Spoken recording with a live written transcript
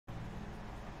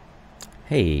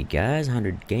Hey guys,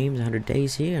 100 games, 100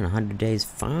 days here, and 100 days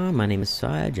farm. My name is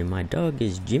Saj, and my dog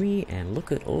is Jimmy, and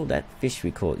look at all that fish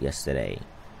we caught yesterday.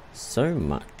 So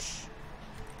much.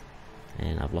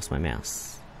 And I've lost my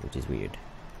mouse, which is weird.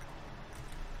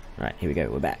 Right, here we go,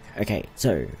 we're back. Okay,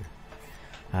 so,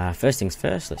 first things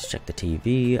first, let's check the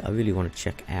TV. I really want to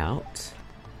check out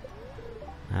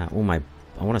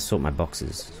I want to sort my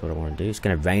boxes. That's what I want to do. It's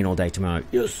going to rain all day tomorrow.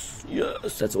 Yes,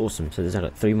 yes, that's awesome. So there's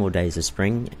like 3 more days of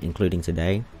spring, including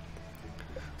today.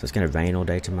 So it's going to rain all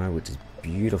day tomorrow, which is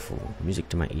beautiful. Music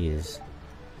to my ears.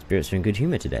 Spirits are in good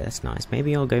humor today. That's nice.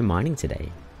 Maybe I'll go mining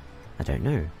today. I don't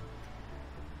know.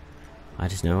 I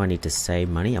just know I need to save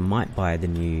money. I might buy the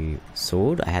new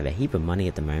sword. I have a heap of money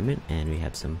at the moment, and we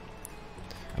have some.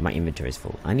 My inventory is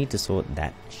full. I need to sort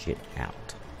that shit out.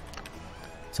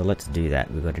 So let's do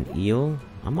that. We've got an eel.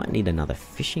 I might need another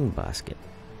fishing basket.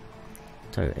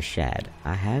 So a shad.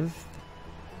 I have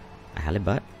a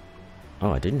halibut.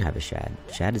 Oh, I didn't have a shad.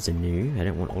 Shad is a new. I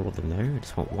don't want all of them though. I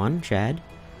just want one shad.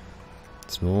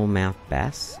 Smallmouth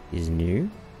bass is new.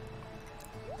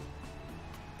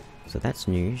 So that's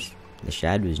new. The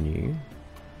shad was new.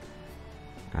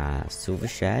 Silver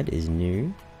shad is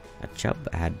new. A chub,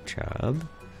 I had chub.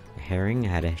 A herring, I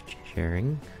had a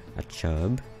herring. A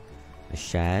chub. A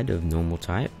shad of normal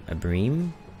type. A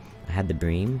bream. I had the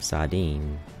bream.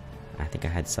 Sardine. I think I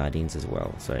had sardines as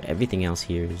well. So everything else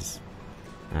here is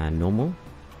normal.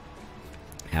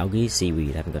 Algae,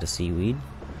 seaweed. I haven't got a seaweed.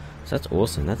 So that's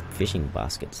awesome. That fishing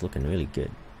basket's looking really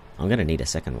good. I'm going to need a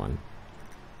second one.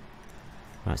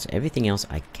 Right, so everything else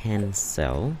I can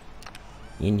sell.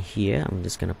 In here, I'm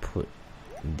just going to put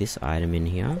this item in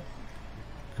here.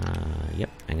 Yep,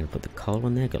 I'm going to put the coal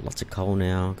in there. Got lots of coal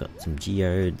now. Got some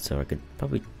geodes, so I could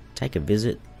probably take a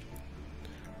visit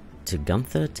to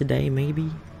Gunther today,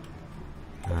 maybe.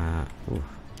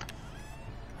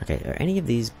 Okay, are any of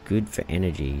these good for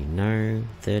energy? No.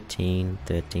 13,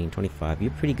 25.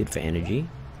 You're pretty good for energy.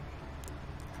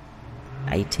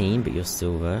 18, but you're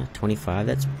silver. 25,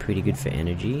 that's pretty good for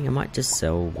energy. I might just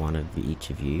sell one of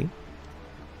each of you.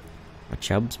 A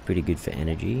chub's pretty good for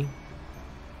energy.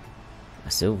 A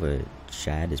silver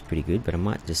shad is pretty good, but I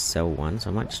might just sell one.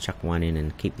 So I might just chuck one in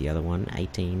and keep the other one.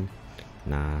 18.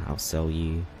 Nah, I'll sell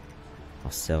you. I'll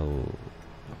sell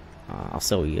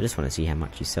you. I just want to see how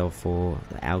much you sell for.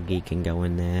 The algae can go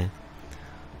in there.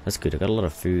 That's good. I've got a lot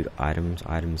of food items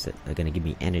that are going to give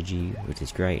me energy, which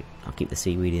is great. I'll keep the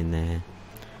seaweed in there.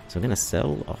 So I'm going to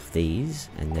sell off these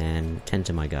and then tend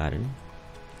to my garden.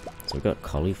 So we've got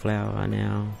cauliflower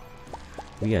now.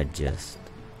 We are just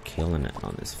killing it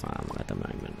on this farm at the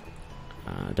moment.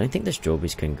 I don't think the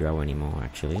strawberries can grow anymore,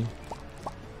 actually.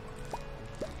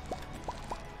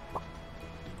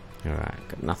 Alright,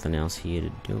 got nothing else here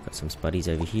to do. Got some spuddies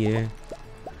over here.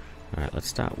 Alright, let's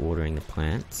start watering the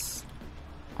plants.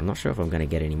 I'm not sure if I'm going to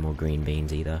get any more green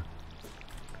beans either.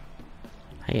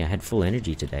 Hey, I had full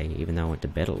energy today, even though I went to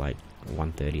bed at like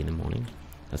 1:30 in the morning.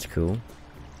 That's cool.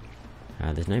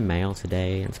 There's no mail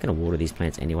today. I'm just going to water these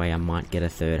plants anyway. I might get a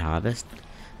third harvest.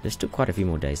 There's still quite a few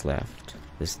more days left.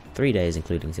 There's 3 days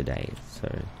including today,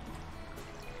 so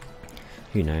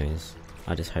who knows.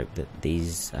 I just hope that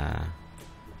these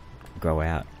grow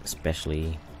out,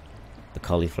 especially the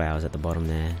cauliflowers at the bottom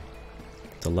there.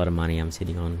 It's a lot of money I'm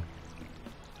sitting on.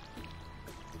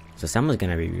 So summer's going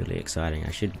to be really exciting.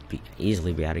 I should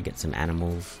easily be able to get some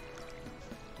animals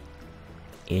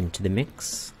into the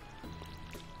mix.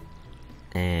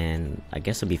 And I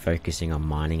guess I'll be focusing on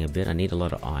mining a bit. I need a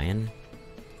lot of iron.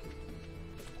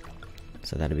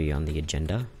 So that'll be on the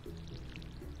agenda.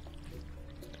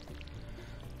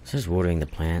 So just watering the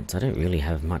plants. I don't really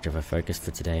have much of a focus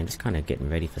for today. I'm just kind of getting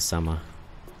ready for summer.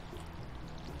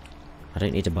 I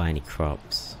don't need to buy any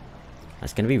crops.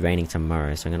 It's going to be raining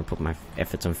tomorrow, so I'm going to put my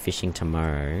efforts on fishing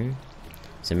tomorrow.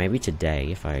 So maybe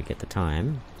today, if I get the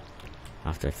time,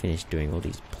 after I finish doing all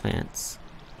these plants,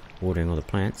 watering all the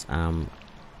plants,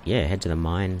 yeah, head to the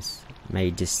mines. Maybe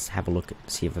just have a look,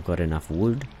 see if I've got enough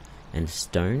wood and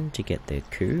stone to get the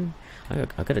coup.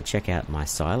 I've got to check out my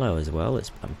silo as well.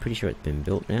 I'm pretty sure it's been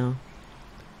built now.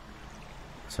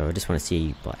 So I just want to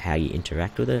see how you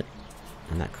interact with it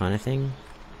and that kind of thing.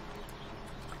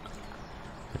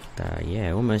 But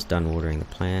yeah, almost done watering the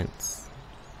plants.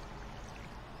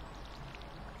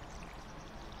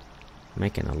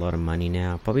 Making a lot of money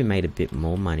now. Probably made a bit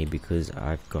more money because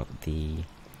I've got the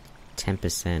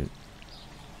 10%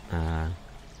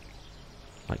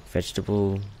 like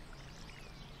vegetable,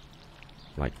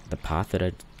 like the path that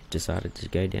I decided to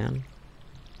go down.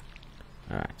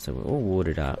 Alright, so we're all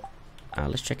watered up.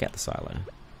 Let's check out the silo.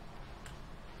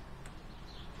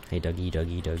 Hey doggy,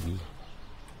 doggy, doggy.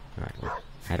 Alright, well,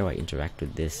 how do I interact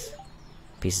with this?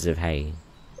 Pieces of hay.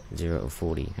 0 or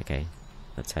 40. Okay.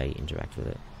 That's how you interact with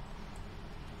it.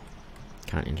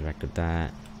 Can't interact with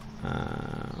that.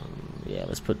 Yeah,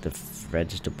 let's put the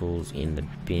vegetables in the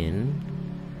bin.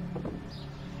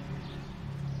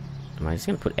 Am I just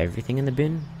gonna put everything in the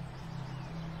bin?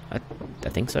 I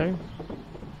think so.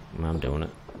 Well, I'm doing it.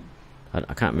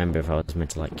 I can't remember if I was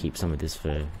meant to like keep some of this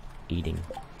for eating.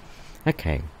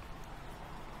 Okay.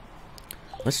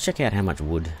 Let's check out how much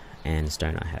wood and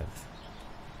stone I have.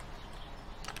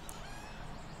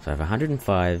 So I have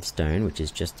 105 stone, which is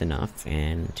just enough,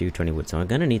 and 220 wood. So I'm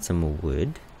going to need some more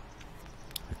wood.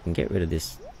 I can get rid of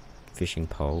this fishing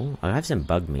pole. I have some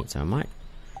bug meat, so I might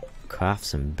craft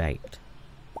some bait.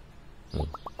 Oh.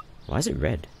 Why is it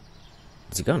red?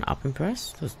 Has it gone up in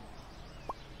price?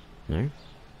 No?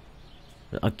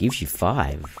 It gives you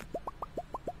 5.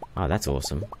 Oh, that's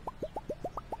awesome.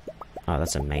 Oh,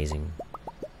 that's amazing.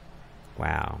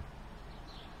 Wow.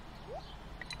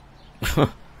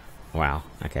 Wow,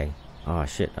 okay. Oh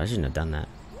shit, I shouldn't have done that.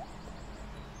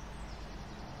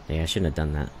 Yeah, I shouldn't have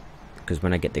done that. Because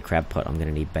when I get the crab pot, I'm going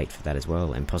to need bait for that as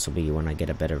well. And possibly when I get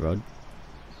a better rod.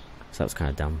 So that was kind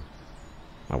of dumb.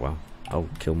 Oh well. I'll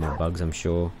kill more bugs, I'm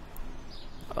sure.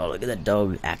 Oh, look at that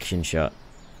dog. Action shot.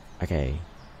 Okay.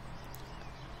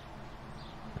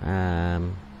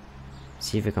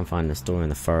 See if we can find the store in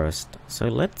the forest. So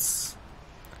let's...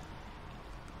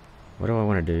 What do I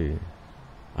want to do?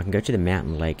 I can go to the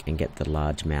mountain lake and get the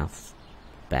largemouth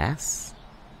bass.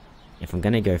 If I'm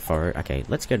going to go for it... Okay,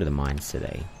 let's go to the mines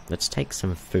today. Let's take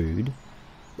some food.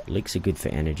 Leeks are good for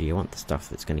energy. I want the stuff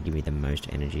that's going to give me the most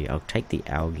energy. I'll take the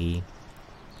algae.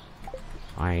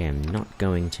 I am not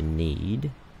going to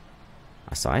need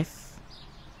a scythe.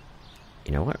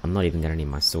 You know what? I'm not even going to need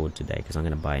my sword today because I'm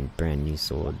going to buy a brand new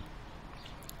sword.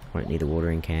 Won't need the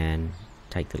watering can.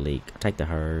 Take the leek. Take the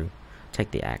hoe.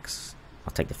 Take the axe.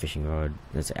 I'll take the fishing rod.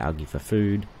 There's algae for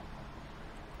food.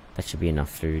 That should be enough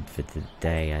food for the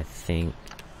day, I think.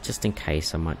 Just in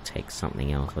case, I might take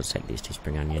something else. Let's take these 2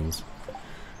 spring onions.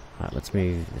 Alright, let's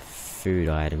move the food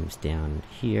items down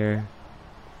here.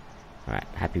 Alright,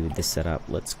 happy with this setup.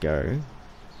 Let's go.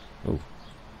 Oh,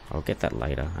 I'll get that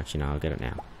later. Actually, no, I'll get it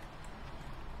now.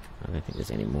 I don't think there's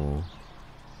any more.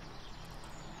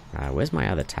 Where's my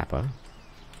other tapper?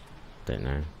 Don't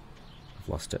know. I've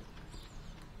lost it.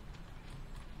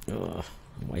 Ugh,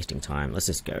 I'm wasting time. Let's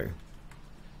just go.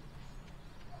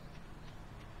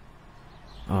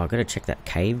 Oh, I've got to check that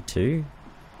cave too.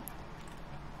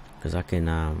 Because I can,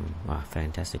 oh,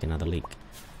 fantastic, another leek.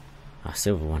 Ah,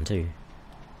 silver one too.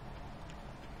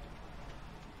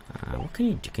 What can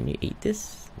you do? Can you eat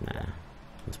this? Nah.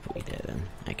 Let's put you there then.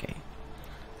 Okay.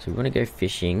 So we want to go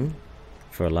fishing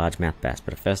for a largemouth bass,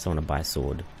 but first I want to buy a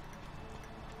sword.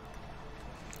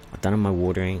 I've done my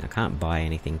watering. I can't buy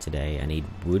anything today. I need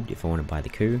wood if I want to buy the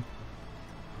coup.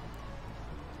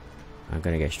 I'm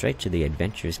going to go straight to the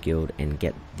Adventurers Guild and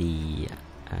get the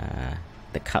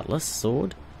Cutlass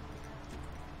sword.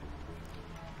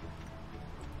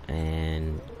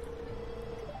 And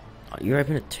oh, you're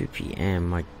open at 2 PM,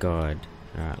 my god.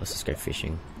 Alright, let's just go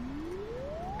fishing.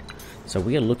 So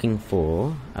we are looking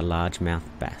for a largemouth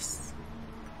bass.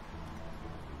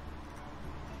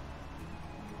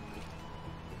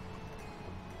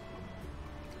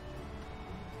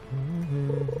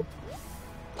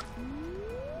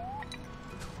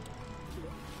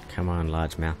 Come on,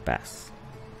 largemouth bass.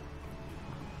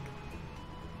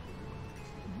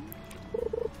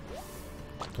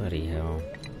 Bloody hell.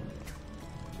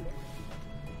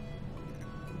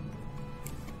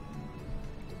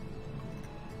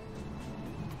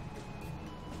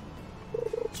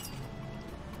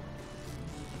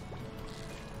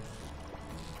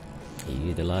 Are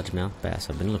you the largemouth bass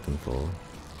I've been looking for?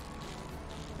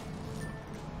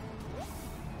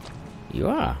 You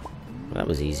are. Well, that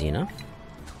was easy enough.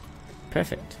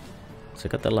 Perfect. So I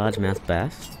got the largemouth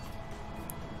bass.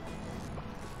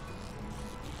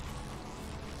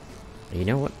 You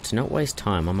know what? To not waste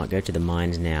time, I might go to the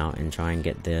mines now and try and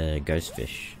get the ghost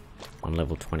fish on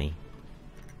level 20.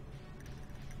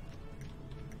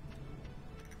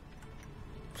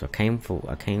 So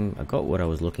I got what I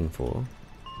was looking for.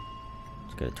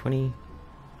 Let's go to 20.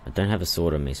 I don't have a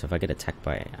sword on me, so if I get attacked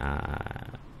by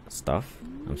stuff,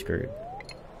 I'm screwed.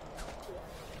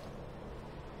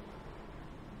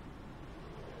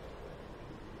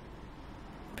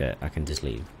 But I can just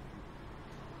leave.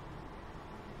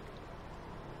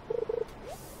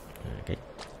 Okay.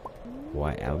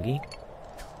 White algae.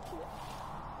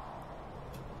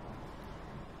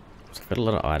 So I've got a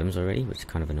lot of items already, which is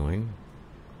kind of annoying.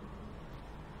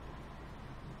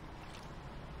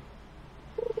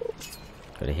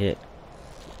 Got a hit.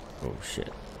 Oh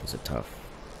shit, these are tough.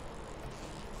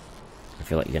 I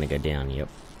feel like you're gonna go down, yep.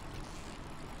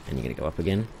 And you're gonna go up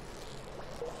again.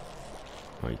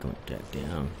 Or you're going back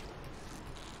down.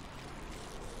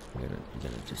 You're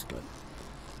gonna just like...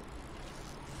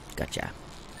 Gotcha.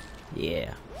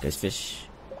 Yeah. Ghost fish.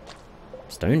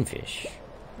 Stonefish.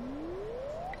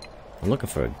 I'm looking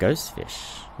for a ghost fish.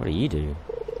 What do you do?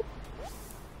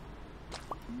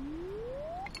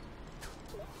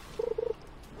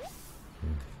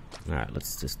 Alright,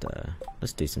 let's just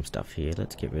let's do some stuff here.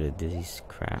 Let's get rid of this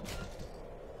crap.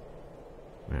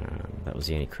 That was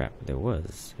the only crap there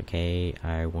was. Okay,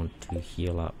 I want to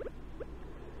heal up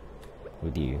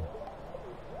with you.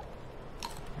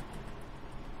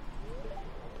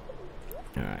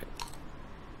 Alright.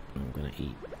 I'm gonna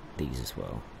eat these as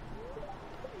well.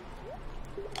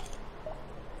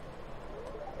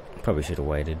 Probably should have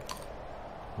waited,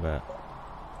 but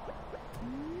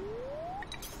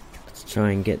let's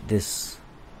try and get this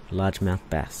largemouth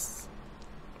bass.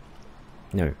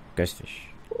 No, ghost fish.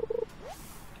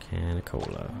 Can of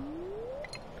cola.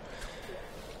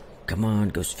 Come on,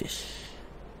 ghost fish.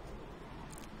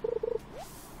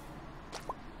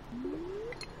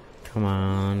 Come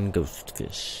on, ghost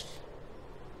fish.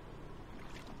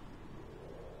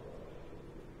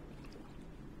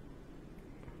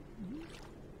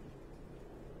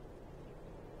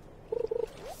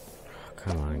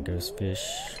 Come on, ghost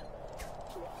fish.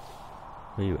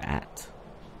 Where are you at?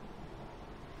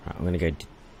 Right, I'm gonna go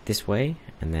this way,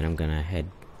 and then I'm gonna head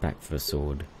back for a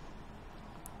sword.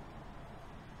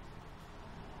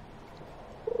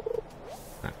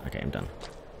 Ah, okay, I'm done.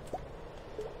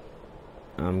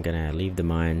 I'm gonna leave the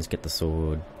mines, get the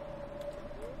sword.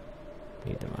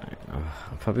 Leave the mine. Oh,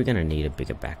 I'm probably gonna need a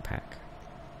bigger backpack.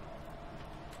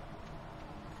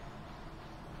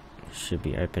 Should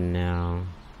be open now.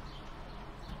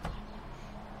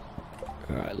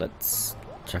 Alright, let's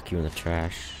chuck you in the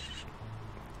trash.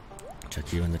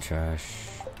 Chuck you in the trash.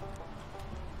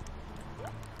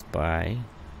 Let's buy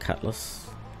Cutlass.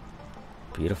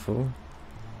 Beautiful.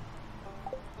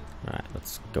 Alright,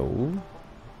 let's go.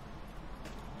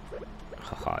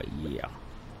 Haha, yeah.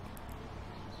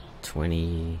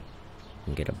 20.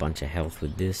 And get a bunch of health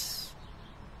with this.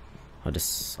 I'll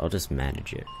just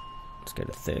manage it. Let's go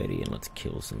to 30 and let's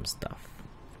kill some stuff.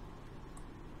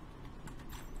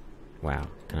 Wow,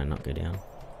 can I not go down?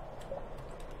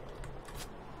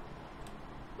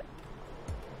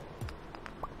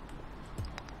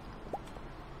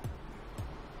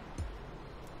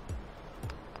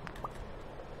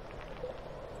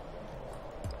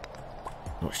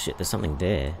 Oh shit, there's something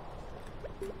there.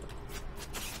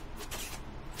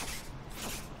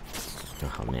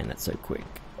 Oh man, that's so quick.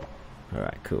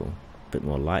 Alright, cool. Bit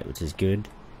more light, which is good.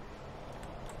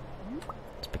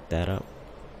 Let's pick that up.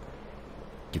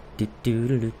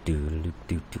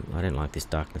 I don't like this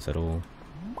darkness at all.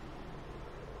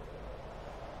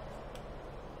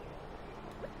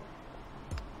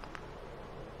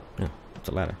 Oh, it's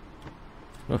a ladder.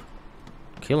 Oh,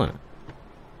 killing it.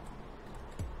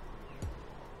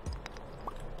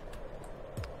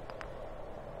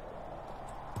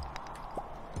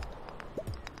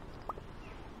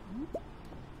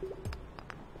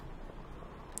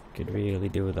 Could really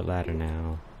do with a ladder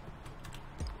now.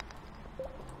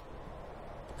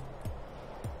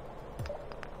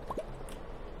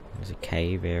 There's a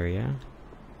cave area.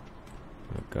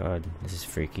 Oh god, this is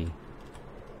freaky.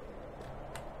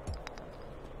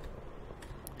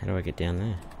 How do I get down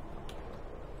there?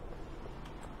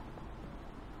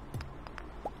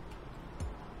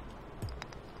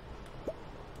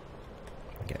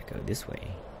 I gotta go this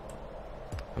way.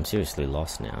 I'm seriously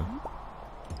lost now.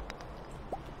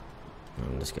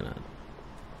 I'm just gonna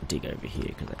dig over here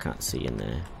because I can't see in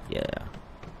there. Yeah.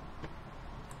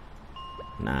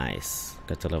 Nice.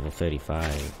 Got to level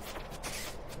 35.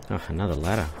 Oh, another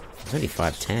ladder. It's only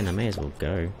 510. I may as well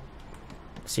go.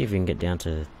 See if we can get down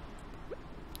to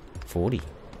 40.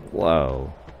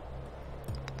 Whoa.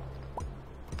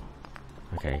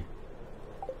 Okay.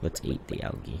 Let's eat the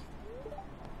algae.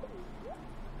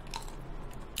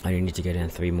 I need to go down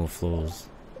 3 more floors.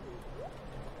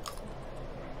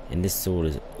 And this sword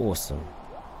is awesome.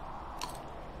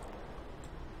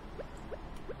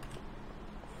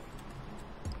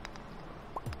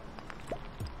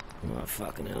 Oh,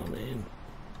 fucking hell, man.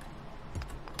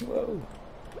 Whoa.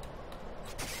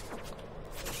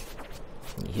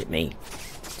 You hit me.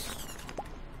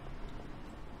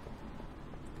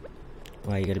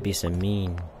 Why you gotta be so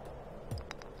mean?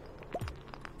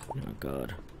 Oh,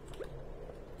 God.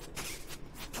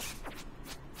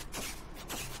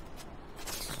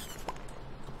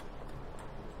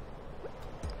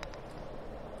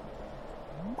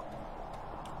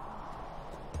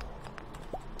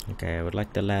 Okay, I would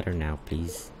like the ladder now,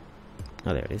 please.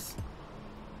 Oh, there it is.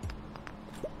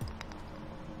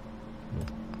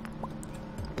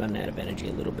 Running out of energy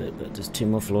a little bit, but just 2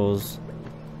 more floors.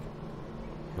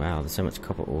 Wow, there's so much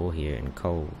copper ore here and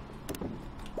coal.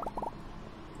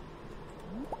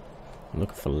 I'm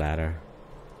looking for ladder.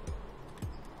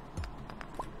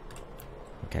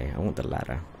 Okay, I want the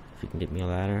ladder. If you can get me a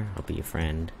ladder, I'll be your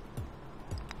friend.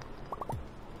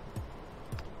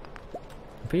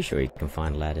 I'm pretty sure you can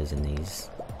find ladders in these.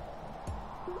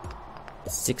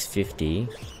 650.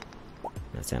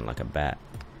 That sounded like a bat.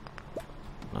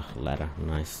 Oh, ladder,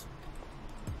 nice.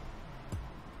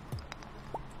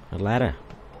 A ladder.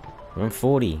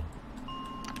 Lv40.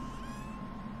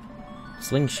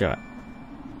 Slingshot.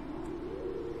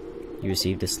 You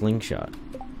received a slingshot.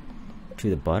 To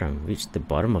the bottom. Reached the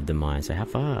bottom of the mine. So how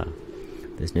far?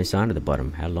 There's no sign of the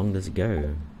bottom. How long does it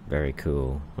go? Very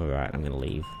cool. Alright, I'm gonna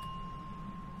leave.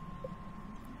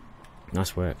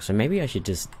 Nice work. So maybe I should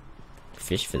just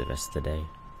fish for the rest of the day.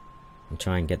 And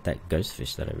try and get that ghost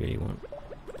fish that I really want.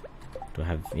 Do I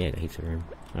have... yeah, got heaps of room.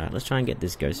 Alright, let's try and get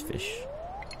this ghost fish.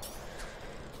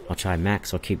 I'll try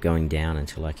max. I'll keep going down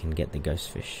until I can get the ghost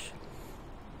fish.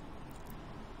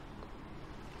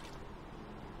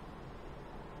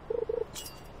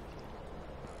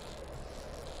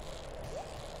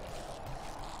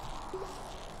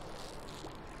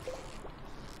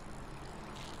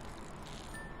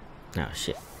 Oh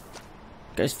shit.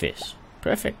 Ghost fish.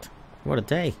 Perfect. What a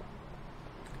day.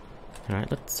 Alright,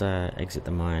 let's exit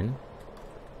the mine.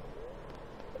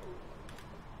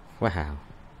 Wow.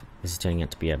 This is turning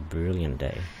out to be a brilliant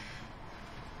day.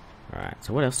 Alright,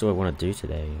 so what else do I want to do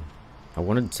today? I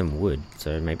wanted some wood,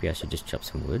 so maybe I should just chop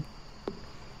some wood.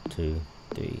 2,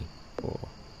 3, 4,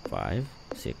 5,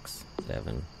 6,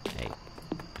 7, 8.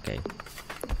 Okay.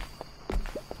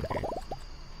 Okay.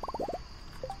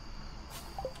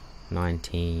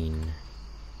 19.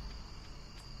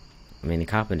 I mean, the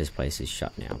carpenter's place is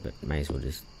shut now, but may as well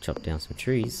just chop down some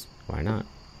trees. Why not?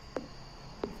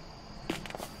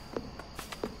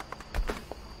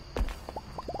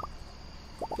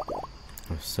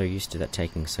 I'm so used to that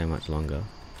taking so much longer.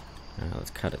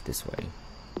 Let's cut it this way.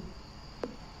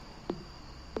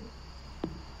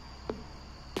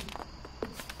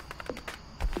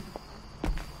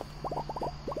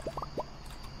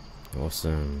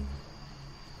 Awesome.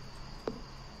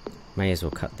 May as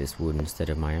well cut this wood instead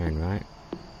of my own, right?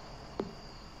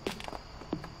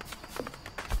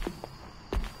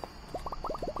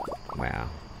 Wow.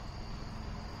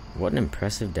 What an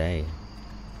impressive day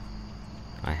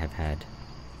I have had.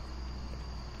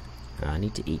 I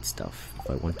need to eat stuff if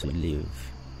I want to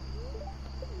live.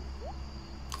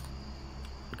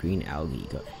 Green algae,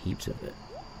 got heaps of it.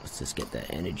 Let's just get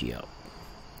that energy up.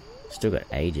 Still got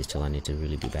ages till I need to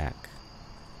really be back.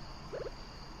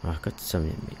 Oh,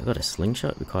 I got a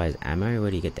slingshot, requires ammo.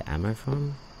 Where do you get the ammo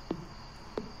from?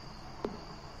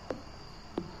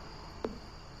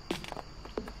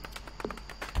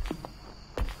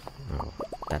 Oh,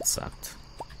 that sucked.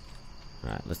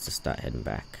 Alright, let's just start heading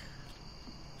back.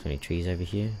 Is there any trees over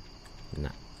here? Nah.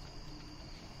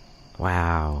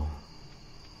 Wow.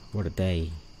 What a day.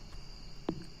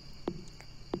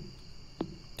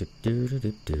 Do do do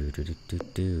do do do do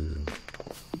do.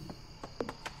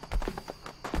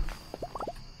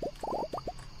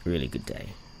 Really good day.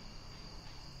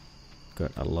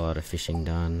 Got a lot of fishing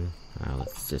done.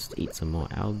 Let's just eat some more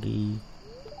algae.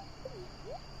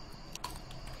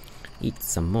 Eat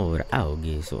some more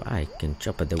algae so I can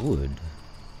chop the wood.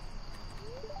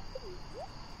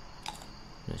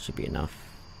 That should be enough.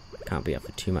 Can't be up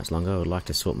for too much longer. I would like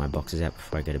to sort my boxes out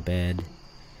before I go to bed.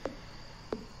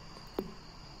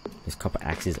 This copper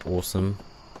axe is awesome.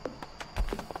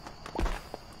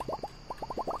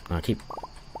 I keep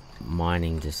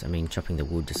mining chopping the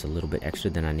wood just a little bit extra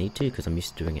than I need to because I'm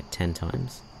used to doing it 10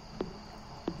 times.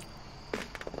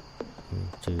 1,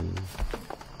 2.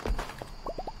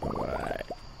 Alright,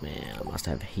 man, I must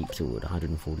have heaps of wood.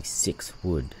 146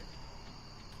 wood.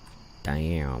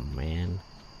 Damn, man.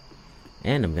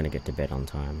 And I'm gonna get to bed on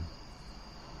time.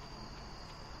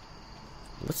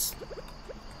 Let's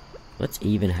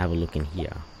even have a look in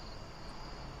here.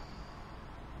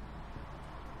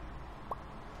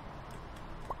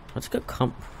 Let's go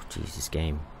jeez, this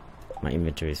game. My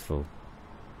inventory is full.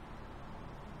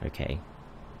 Okay.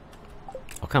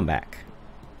 I'll come back.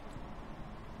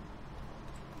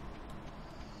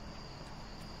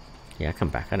 Yeah, I'll come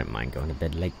back. I don't mind going to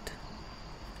bed late.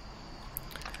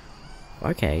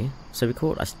 Okay, so we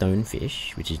caught a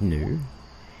stonefish, which is new.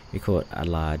 We caught a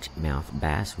largemouth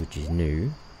bass, which is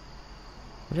new.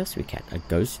 What else did we catch? A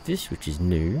ghost fish, which is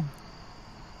new.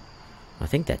 I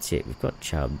think that's it. We've got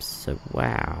chubs. So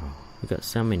wow, we've got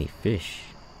so many fish.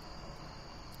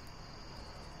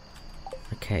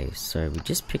 Okay, so we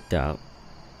just picked up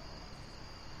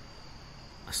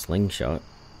a slingshot.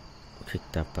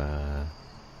 Picked up right,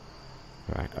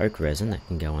 oak resin that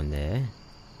can go on there.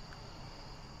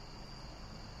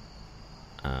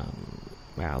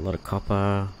 Wow, a lot of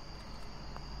copper.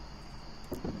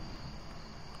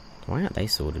 Why aren't they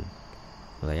sorted?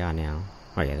 Well, they are now.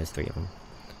 Oh yeah, there's 3 of them.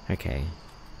 Okay.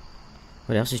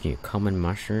 What else is new? Common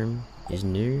mushroom is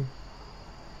new.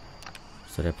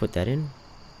 So did I put that in?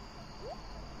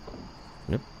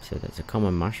 Nope. So there's a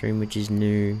common mushroom which is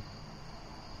new.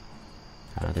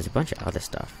 There's a bunch of other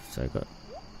stuff. So I've got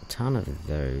a ton of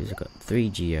those. I've got 3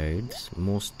 geodes,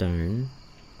 more stone,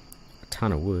 a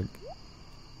ton of wood,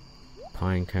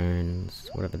 pine cones,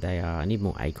 whatever they are. I need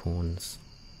more acorns.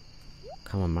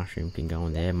 Common mushroom can go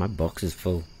in there. My box is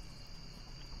full.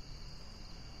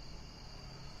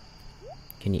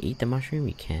 Can you eat the mushroom?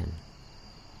 You can.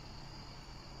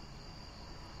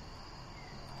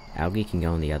 Algae can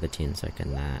go in the other tin, so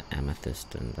can that.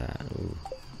 Amethyst and that. Ooh.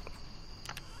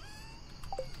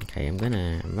 Okay, I'm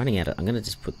running out of, I'm gonna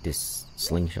just put this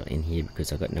slingshot in here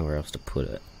because I've got nowhere else to put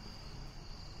it.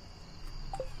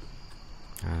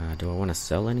 Do I want to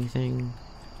sell anything?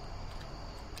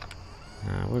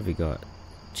 What have we got?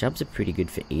 Chubs are pretty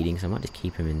good for eating, so I might just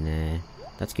keep them in there.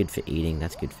 That's good for eating,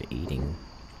 that's good for eating.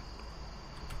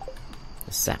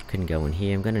 The sap can go in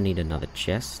here. I'm gonna need another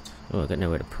chest. Oh, I've got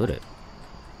nowhere to put it.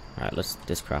 Alright, let's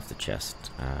just craft the chest.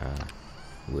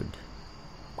 Wood.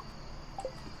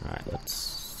 Alright,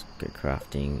 let's go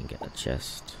crafting and get the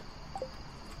chest.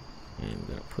 And I'm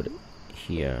gonna put it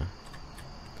here.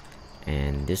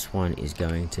 And this one is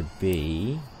going to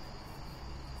be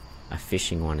a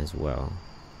fishing one as well.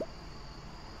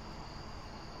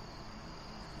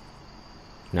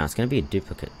 No, it's going to be a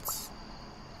duplicates.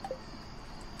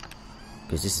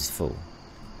 Because this is full.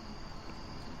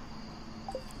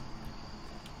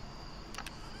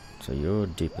 So your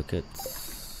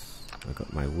duplicates. I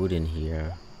got my wood in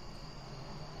here.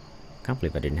 Can't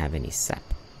believe I didn't have any sap.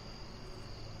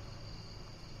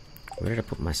 Where did I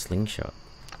put my slingshot?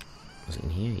 Was it in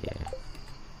here? Yeah.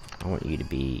 I want you to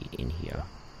be in here.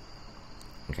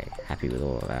 Okay, happy with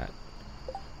all of that.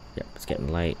 Yep, it's getting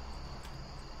late.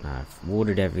 I've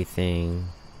watered everything.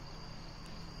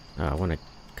 I want to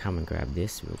come and grab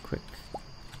this real quick.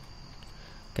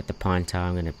 Get the pine tar.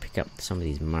 I'm going to pick up some of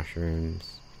these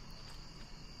mushrooms.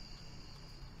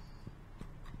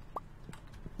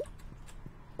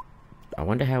 I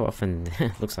wonder how often...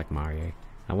 looks like Mario.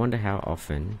 I wonder how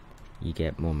often you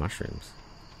get more mushrooms.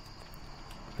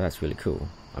 But that's really cool.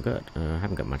 I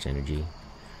haven't got much energy.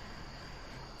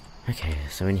 Okay,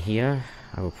 so in here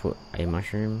I will put a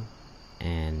mushroom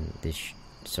and this.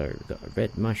 So we've got a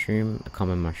red mushroom, a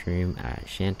common mushroom, a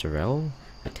chanterelle,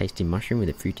 a tasty mushroom with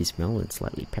a fruity smell and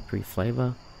slightly peppery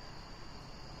flavour.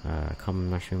 Common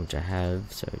mushroom which I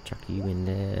have, so chuck you in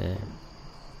there.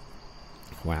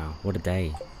 Wow, what a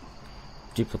day.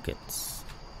 Duplicates.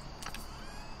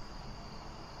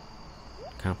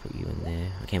 Can't put you in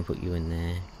there. I can put you in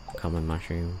there. Common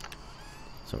mushroom.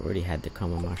 So I already had the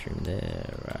common mushroom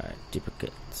there. Right,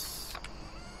 duplicates.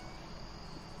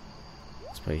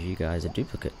 I suppose you guys are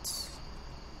duplicates.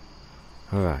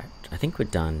 Alright, I think we're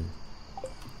done.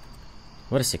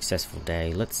 What a successful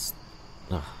day. Let's...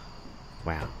 Oh,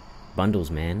 wow.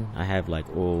 Bundles, man. I have like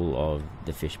all of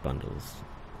the fish bundles.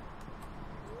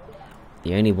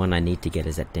 The only one I need to get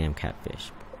is that damn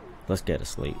catfish. Let's go to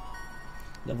sleep.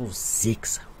 Level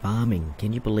 6 farming.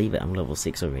 Can you believe it? I'm level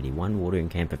 6 already. 1 watering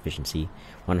can proficiency,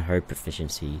 1 hoe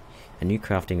proficiency, a new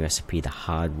crafting recipe, the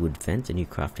hardwood fence, a new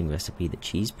crafting recipe, the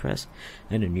cheese press,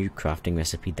 and a new crafting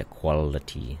recipe, the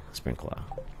quality sprinkler.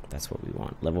 That's what we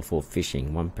want. Level 4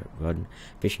 fishing, 1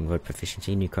 fishing rod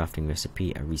proficiency, new crafting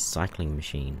recipe, a recycling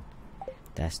machine.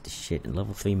 That's the shit. And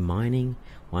level 3 mining,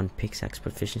 1 pickaxe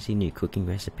proficiency, new cooking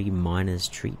recipe, miner's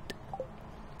treat.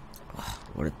 Oh,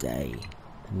 what a day.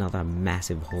 Another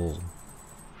massive haul.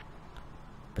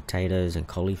 Potatoes and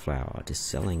cauliflower, just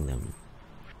selling them.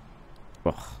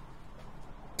 Oh,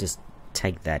 just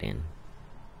take that in.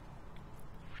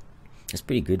 It's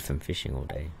pretty good from fishing all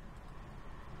day.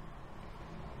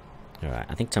 Alright,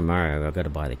 I think tomorrow I've got to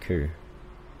buy the coup.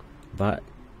 But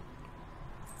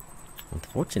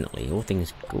unfortunately, all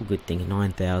good things,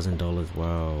 $9,000.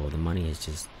 Wow, the money is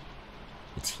just,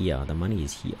 it's here. The money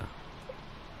is here.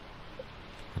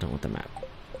 I don't want the map.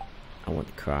 I want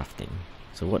the crafting.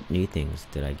 So what new things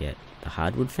did I get? The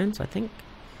hardwood fence, I think?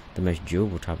 The most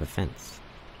durable type of fence.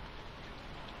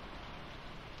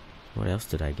 What else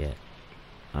did I get?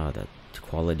 Oh, the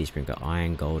quality sprinkler,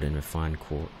 iron, gold, and refined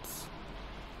quartz.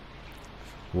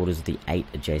 waters the 8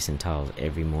 adjacent tiles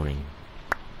every morning.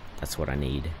 That's what I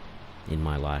need in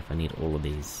my life. I need all of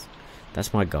these.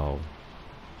 That's my goal.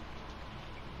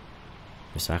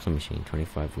 Recycling machine,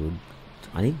 25 wood.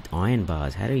 I need iron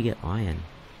bars. How do you get iron?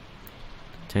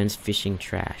 Turns fishing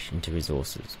trash into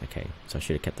resources. Okay, so I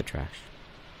should have kept the trash.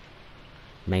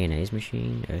 Mayonnaise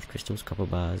machine, earth crystals, copper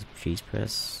bars, cheese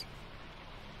press.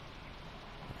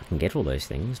 I can get all those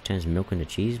things. Turns milk into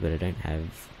cheese, but I don't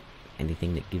have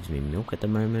anything that gives me milk at the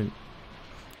moment.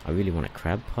 I really want a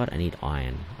crab pot. I need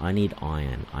iron. I need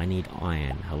iron. I need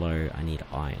iron. Hello, I need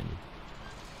iron.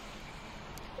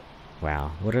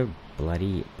 Wow, what a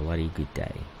bloody good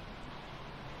day.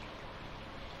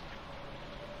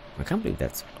 I can't believe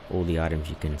that's all the items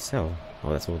you can sell.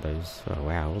 Oh, that's all those. Oh,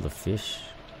 wow, all the fish.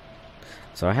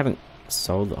 So I haven't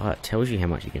sold. Oh, it tells you how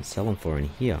much you can sell them for in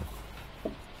here.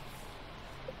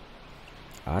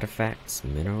 Artifacts,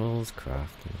 minerals,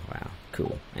 crafting. Wow,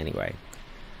 cool. Anyway,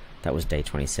 that was day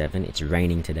 27. It's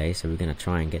raining today, so we're going to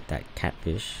try and get that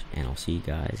catfish, and I'll see you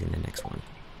guys in the next one.